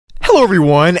Hello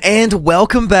everyone, and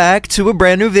welcome back to a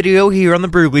brand new video here on the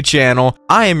Broogli channel.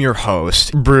 I am your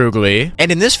host, Broogli,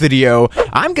 and in this video,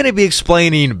 I'm going to be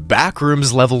explaining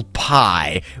Backrooms level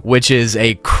Pi, which is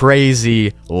a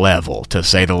crazy level, to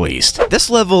say the least. This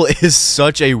level is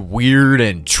such a weird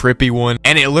and trippy one,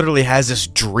 and it literally has this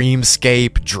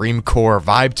dreamscape, dreamcore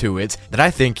vibe to it that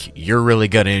I think you're really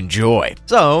going to enjoy.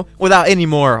 So, without any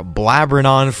more blabbering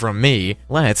on from me,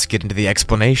 let's get into the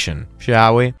explanation,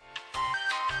 shall we?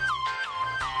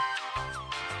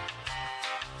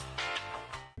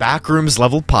 Backrooms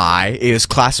level Pi is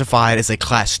classified as a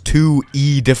Class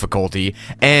 2E difficulty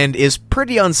and is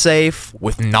pretty unsafe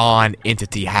with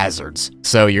non-entity hazards.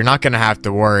 So you're not going to have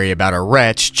to worry about a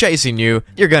wretch chasing you,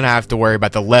 you're going to have to worry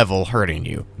about the level hurting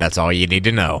you. That's all you need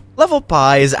to know. Level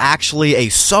Pi is actually a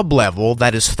sublevel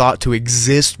that is thought to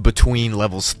exist between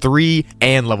levels 3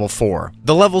 and level 4.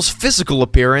 The level's physical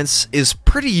appearance is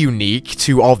pretty unique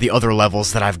to all the other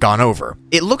levels that I've gone over.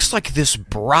 It looks like this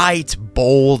bright,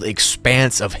 bold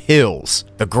expanse of hills.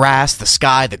 The grass, the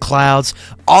sky, the clouds,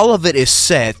 all of it is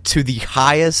set to the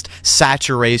highest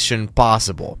saturation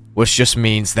possible, which just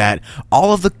means that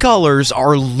all of the colors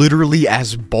are literally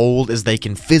as bold as they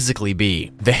can physically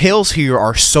be. The hills here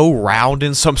are so round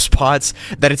in some spots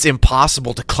that it's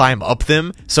impossible to climb up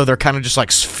them, so they're kind of just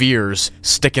like spheres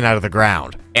sticking out of the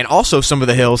ground. And also some of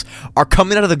the hills are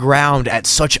coming out of the ground at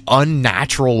such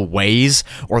unnatural ways,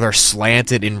 or they're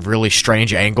slanted in really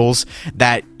strange angles,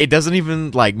 that it doesn't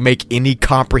even like make any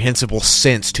comprehensible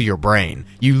sense to your brain.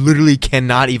 You literally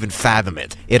cannot even fathom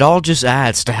it. It all just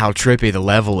adds to how trippy the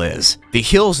level is. The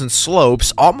hills and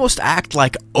slopes almost act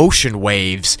like ocean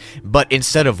waves, but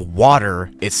instead of water,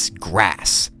 it's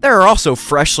grass. There are also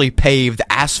freshly paved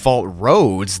asphalt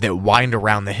roads that wind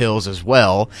around the hills as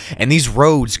well, and these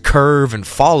roads curve and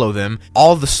follow them,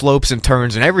 all the slopes and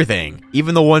turns and everything.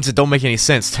 Even the ones that don't make any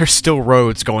sense, there's still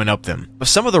roads going up them. But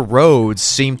some of the roads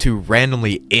seem to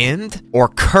randomly end or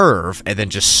curve and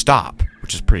then just stop,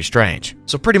 which is pretty strange.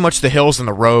 So pretty much the hills and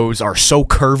the roads are so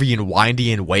curvy and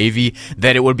windy and wavy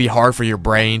that it would be hard for your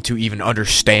brain to even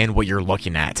understand what you're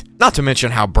looking at. Not to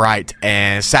mention how bright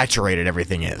and saturated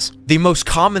everything is. The most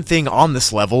common thing on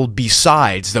this level,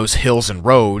 besides those hills and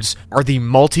roads, are the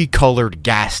multicolored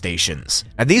gas stations.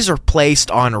 Now these are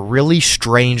placed on really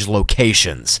strange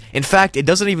locations. In fact, it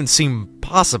doesn't even seem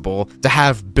possible to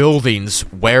have buildings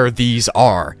where these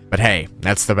are. But hey,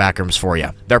 that's the Backrooms for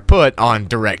you. They're put on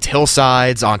direct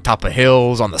hillsides, on top of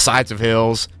hills, on the sides of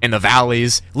hills, in the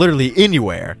valleys, literally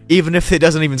anywhere. Even if it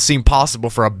doesn't even seem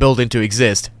possible for a building to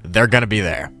exist, they're gonna be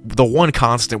there. The one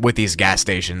constant with these gas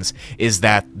stations is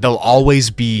that they'll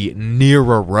always be near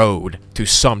a road to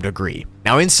some degree.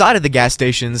 Now inside of the gas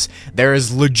stations, there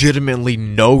is legitimately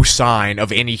no sign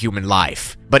of any human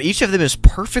life, but each of them is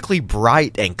perfectly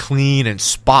bright and clean and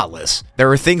spotless.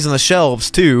 There are things on the shelves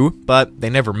too, but they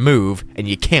never move, and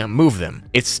you can't move them.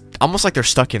 It's almost like they're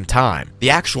stuck in time.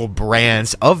 The actual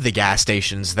brands of the gas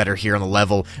stations that are here on the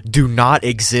level do not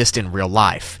exist in real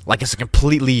life. Like it's a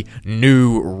completely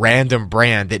new, random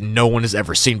brand that no one has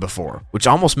ever seen before, which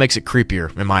almost makes it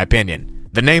creepier, in my opinion.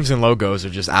 The names and logos are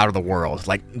just out of the world,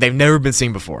 like they've never been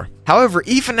seen before. However,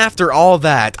 even after all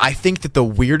that, I think that the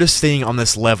weirdest thing on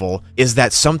this level is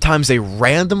that sometimes a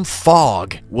random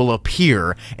fog will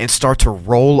appear and start to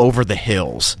roll over the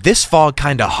hills. This fog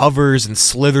kinda hovers and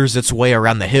slithers its way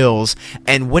around the hills,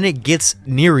 and when it gets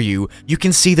near you, you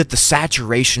can see that the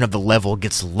saturation of the level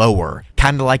gets lower,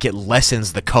 kinda like it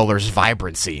lessens the color's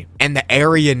vibrancy. And the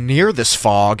area near this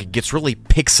fog gets really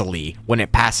pixely when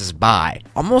it passes by,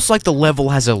 almost like the level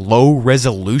has a low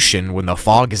resolution when the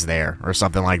fog is there, or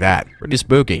something like that. Pretty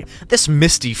spooky. This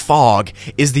misty fog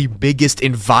is the biggest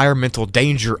environmental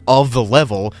danger of the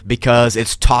level because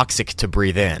it's toxic to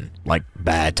breathe in. Like,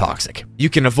 bad toxic.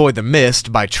 You can avoid the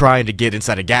mist by trying to get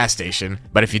inside a gas station,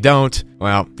 but if you don't,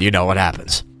 well, you know what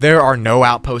happens. There are no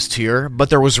outposts here, but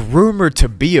there was rumored to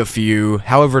be a few.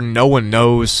 However, no one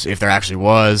knows if there actually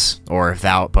was, or if the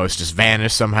outpost just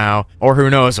vanished somehow, or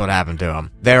who knows what happened to them.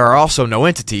 There are also no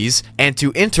entities, and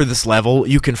to enter this level,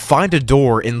 you can find a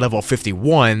door in level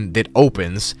 51 that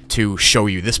opens to show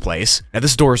you this place. Now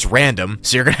this door is random,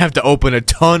 so you're gonna have to open a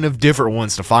ton of different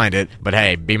ones to find it, but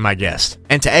hey, be my guest.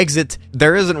 And to exit,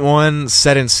 there isn't one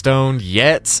set in stone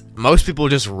yet. Most people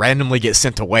just randomly get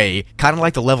sent away, kind of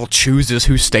like the level chooses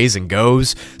who stays and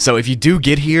goes, so if you do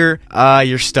get here,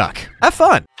 you're stuck. Have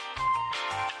fun!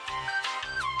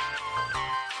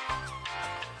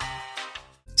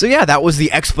 So yeah, that was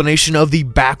the explanation of the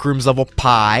Backrooms level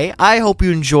pie. I hope you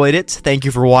enjoyed it. Thank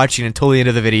you for watching until the end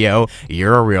of the video.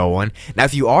 You're a real one. Now,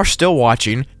 if you are still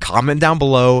watching, comment down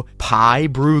below pie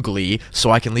Broogli so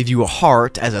I can leave you a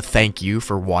heart as a thank you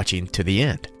for watching to the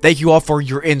end. Thank you all for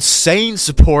your insane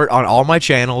support on all my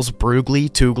channels, Broogli,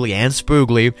 Toogli, and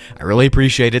Spoogli. I really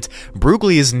appreciate it.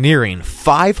 Broogli is nearing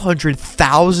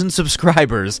 500,000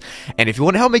 subscribers, and if you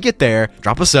want to help me get there,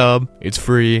 drop a sub. It's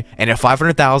free. And at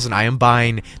 500,000, I am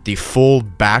buying the full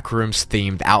Backrooms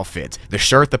themed outfit. The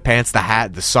shirt, the pants, the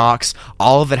hat, the socks,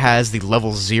 all of it has the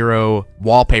level 0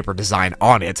 wallpaper design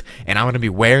on it, and I'm going to be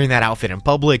wearing that outfit in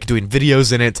public, doing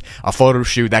videos in it, a photo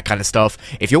shoot, that kind of stuff.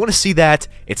 If you want to see that,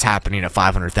 it's happening at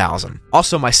 500,000.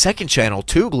 Also, my second channel,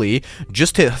 Toogli,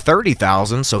 just hit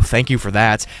 30,000, so thank you for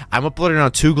that. I'm uploading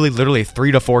on Toogli literally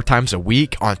 3 to 4 times a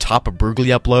week on top of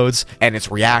Broogli uploads, and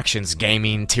it's reactions,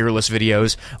 gaming, tier list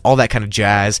videos, all that kind of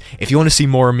jazz. If you want to see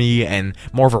more of me and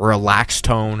more of a relaxed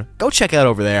tone, go check out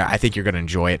over there. I think you're going to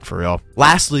enjoy it for real.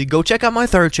 Lastly, go check out my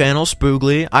third channel,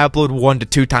 Spoogli. I upload 1 to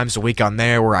 2 times a week on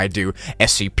there where I do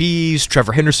SCPs,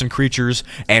 Trevor Henderson creatures,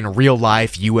 and real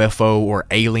life UFO or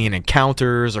alien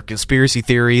encounters or conspiracy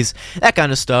theories, that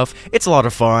kind of stuff. It's a lot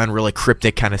of fun, really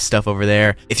cryptic kind of stuff over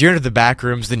there. If you're into the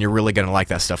Backrooms, then you're really going to like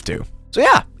that stuff too. So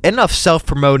yeah, enough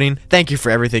self-promoting. Thank you for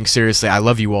everything. Seriously, I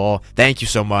love you all. Thank you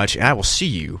so much, and I will see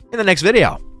you in the next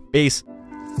video. Peace.